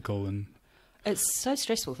logistical. And it's so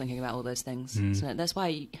stressful thinking about all those things, isn't it? That's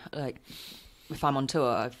why, like, if I'm on tour,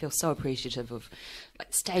 I feel so appreciative of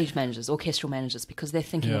like stage managers, orchestral managers, because they're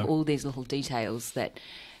thinking of all these little details that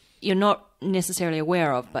you're not necessarily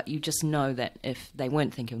aware of, but you just know that if they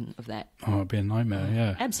weren't thinking of that, it'd be a nightmare.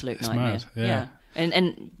 Yeah, absolute it's nightmare. Mad. Yeah.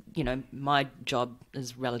 And my job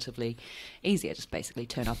is relatively easy. I just basically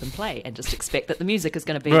turn up and play and just expect that the music is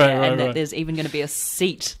going to be there and that there's even going to be a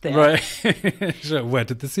seat there. Right. So where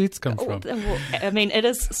did the seats come from? Well, I mean, it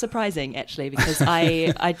is surprising, actually, because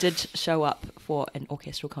I did show up for an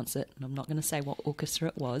orchestral concert, and I'm not going to say what orchestra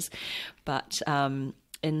it was, but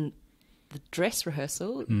in the dress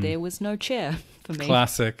rehearsal, there was no chair for me.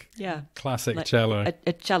 Classic. Yeah. Classic like cello.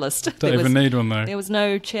 A cellist. Don't even need one, though. There was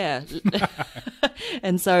no chair.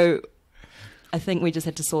 And so I think we just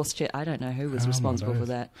had to source chair. I don't know who was responsible for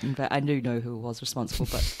that. In fact, I do know who was responsible,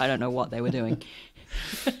 but I don't know what they were doing.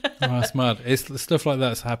 That's mad. It's stuff like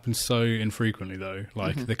that's happened so infrequently, though.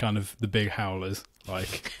 Like the big howlers.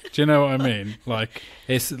 Like, do you know what I mean? Like,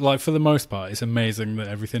 it's like, for the most part, it's amazing that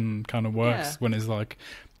everything kind of works when it's like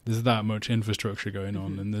there's that much infrastructure going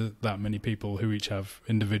on and there's that many people who each have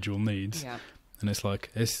individual needs. Yeah. And it's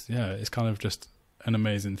like, it's kind of just an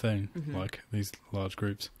amazing thing, like these large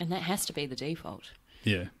groups. And that has to be the default.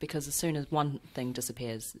 Yeah. Because as soon as one thing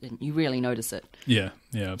disappears, you really notice it. Yeah,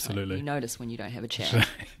 absolutely. Like, you notice when you don't have a chair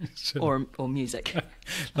or music.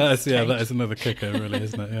 That is another kicker, really,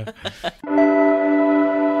 isn't it? Yeah.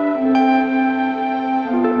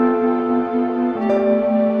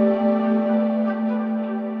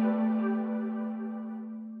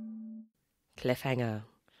 Cliffhanger.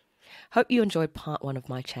 Hope you enjoyed part 1 of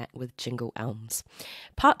my chat with Daniel Elms.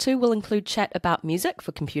 Part 2 will include chat about music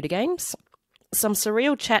for computer games, some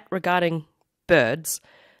surreal chat regarding birds,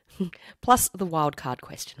 plus the wildcard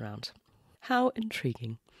question round. How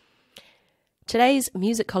intriguing. Today's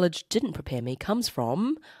Music College Didn't Prepare Me comes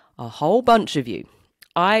from a whole bunch of you.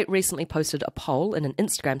 I recently posted a poll in an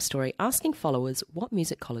Instagram story asking followers what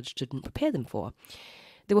music college didn't prepare them for.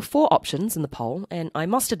 There were 4 options in the poll, and I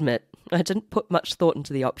must admit, I didn't put much thought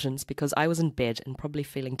into the options because I was in bed and probably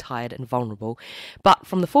feeling tired and vulnerable. But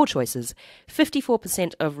from the 4 choices,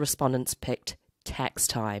 54% of respondents picked tax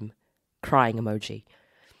time. Crying emoji.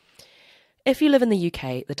 If you live in the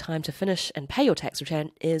UK, the time to finish and pay your tax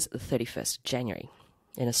return is the 31st of January.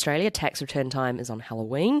 In Australia, tax return time is on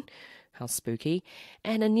Halloween. How spooky.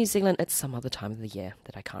 And in New Zealand, it's some other time of the year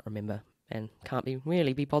that I can't remember and can't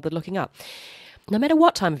really be bothered looking up. No matter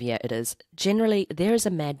what time of year it is, generally there is a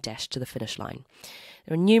mad dash to the finish line.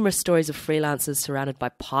 There are numerous stories of freelancers surrounded by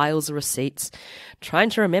piles of receipts, trying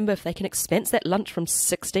to remember if they can expense that lunch from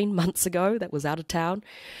 16 months ago that was out of town,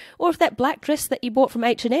 or if that black dress that you bought from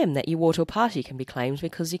H&M that you wore to a party can be claimed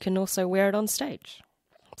because you can also wear it on stage.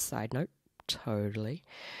 Side note, totally.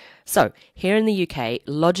 So, here in the UK,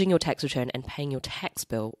 lodging your tax return and paying your tax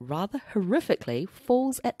bill rather horrifically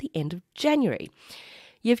falls at the end of January.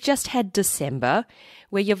 You've just had December,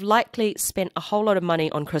 where you've likely spent a whole lot of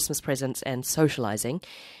money on Christmas presents and socialising,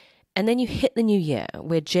 and then you hit the new year,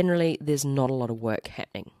 where generally there's not a lot of work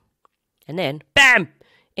happening. And then, bam!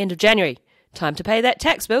 End of January. Time to pay that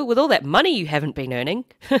tax bill with all that money you haven't been earning.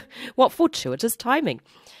 What fortuitous timing.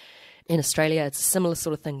 In Australia, it's a similar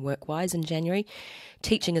sort of thing work-wise in January.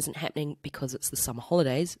 Teaching isn't happening because it's the summer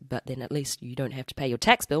holidays, but then at least you don't have to pay your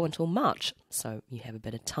tax bill until March, so you have a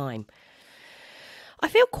bit of time. I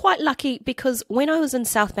feel quite lucky because when I was in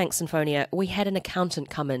South Bank Sinfonia, we had an accountant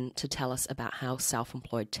come in to tell us about how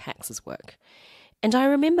self-employed taxes work. And I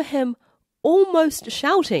remember him almost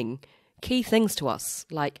shouting key things to us,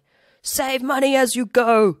 like, save money as you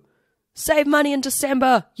go, save money in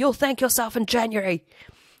December, you'll thank yourself in January.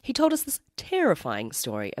 He told us this terrifying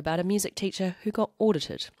story about a music teacher who got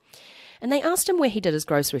audited. And they asked him where he did his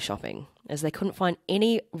grocery shopping, as they couldn't find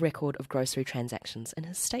any record of grocery transactions in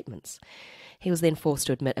his statements. He was then forced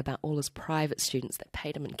to admit about all his private students that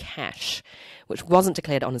paid him in cash, which wasn't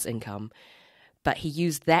declared on his income, but he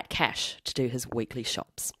used that cash to do his weekly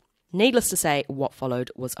shops. Needless to say, what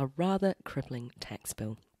followed was a rather crippling tax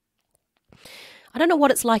bill. I don't know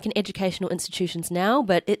what it's like in educational institutions now,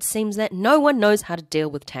 but it seems that no one knows how to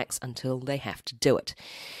deal with tax until they have to do it.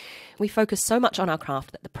 We focus so much on our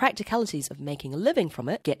craft that the practicalities of making a living from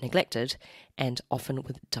it get neglected, and often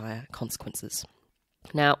with dire consequences.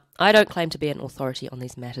 Now, I don't claim to be an authority on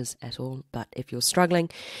these matters at all, but if you're struggling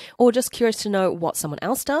or just curious to know what someone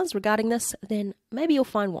else does regarding this, then maybe you'll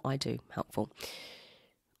find what I do helpful.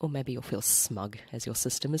 Or maybe you'll feel smug as your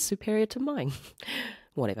system is superior to mine.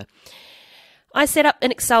 Whatever. I set up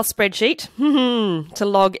an Excel spreadsheet to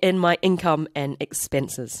log in my income and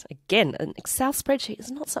expenses. Again, an Excel spreadsheet is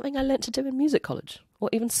not something I learnt to do in music college or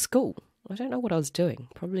even school. I don't know what I was doing.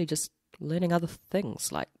 Probably just learning other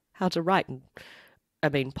things like how to write.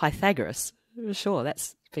 Pythagoras. Sure,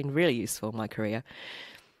 that's been really useful in my career.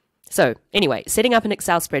 So anyway, setting up an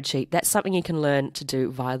Excel spreadsheet, that's something you can learn to do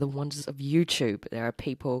via the wonders of YouTube. There are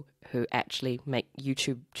people who actually make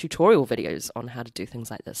YouTube tutorial videos on how to do things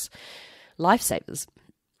like this. Lifesavers.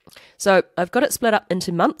 So I've got it split up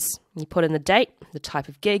into months. You put in the date, the type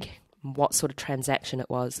of gig, what sort of transaction it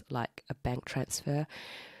was, like a bank transfer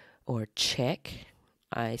or a check.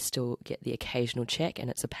 I still get the occasional check, and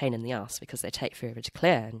it's a pain in the ass because they take forever to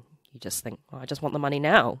clear, and you just think, I just want the money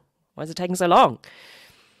now. Why is it taking so long?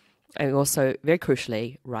 I also, very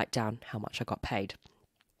crucially, write down how much I got paid.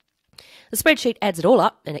 The spreadsheet adds it all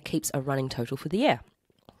up, and it keeps a running total for the year.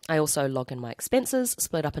 I also log in my expenses,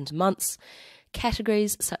 split up into months,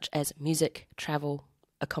 categories such as music, travel,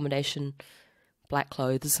 accommodation, black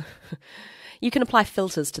clothes. You can apply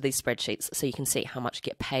filters to these spreadsheets so you can see how much you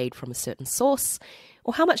get paid from a certain source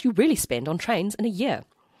or how much you really spend on trains in a year.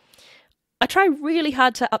 I try really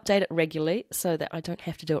hard to update it regularly so that I don't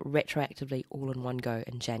have to do it retroactively all in one go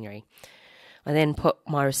in January. I then put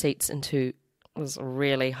my receipts into this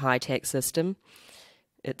really high-tech system.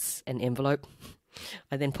 It's an envelope.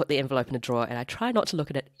 I then put the envelope in a drawer and I try not to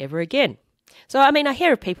look at it ever again. So, I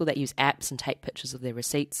hear of people that use apps and take pictures of their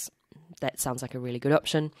receipts. That sounds like a really good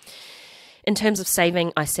option. In terms of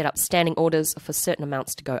saving, I set up standing orders for certain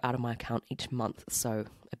amounts to go out of my account each month. So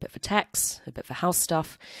a bit for tax, a bit for house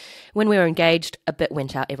stuff. When we were engaged, a bit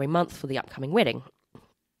went out every month for the upcoming wedding.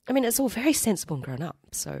 It's all very sensible and grown up,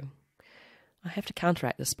 so I have to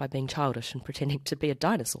counteract this by being childish and pretending to be a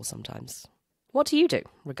dinosaur sometimes. What do you do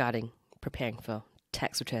regarding preparing for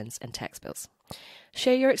tax returns and tax bills?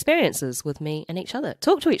 Share your experiences with me and each other.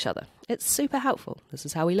 Talk to each other. It's super helpful. This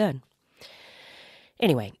is how we learn.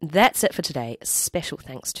 Anyway, that's it for today. Special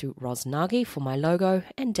thanks to Ros Nagy for my logo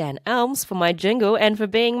and Dan Elms for my jingle and for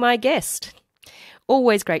being my guest.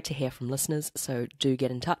 Always great to hear from listeners, so do get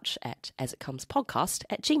in touch at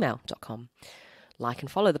asitcomespodcast@gmail.com. Like and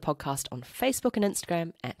follow the podcast on Facebook and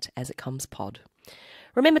Instagram at asitcomespod.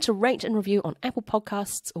 Remember to rate and review on Apple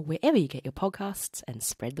Podcasts or wherever you get your podcasts and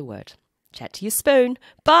spread the word. Chat to your spoon.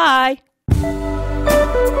 Bye!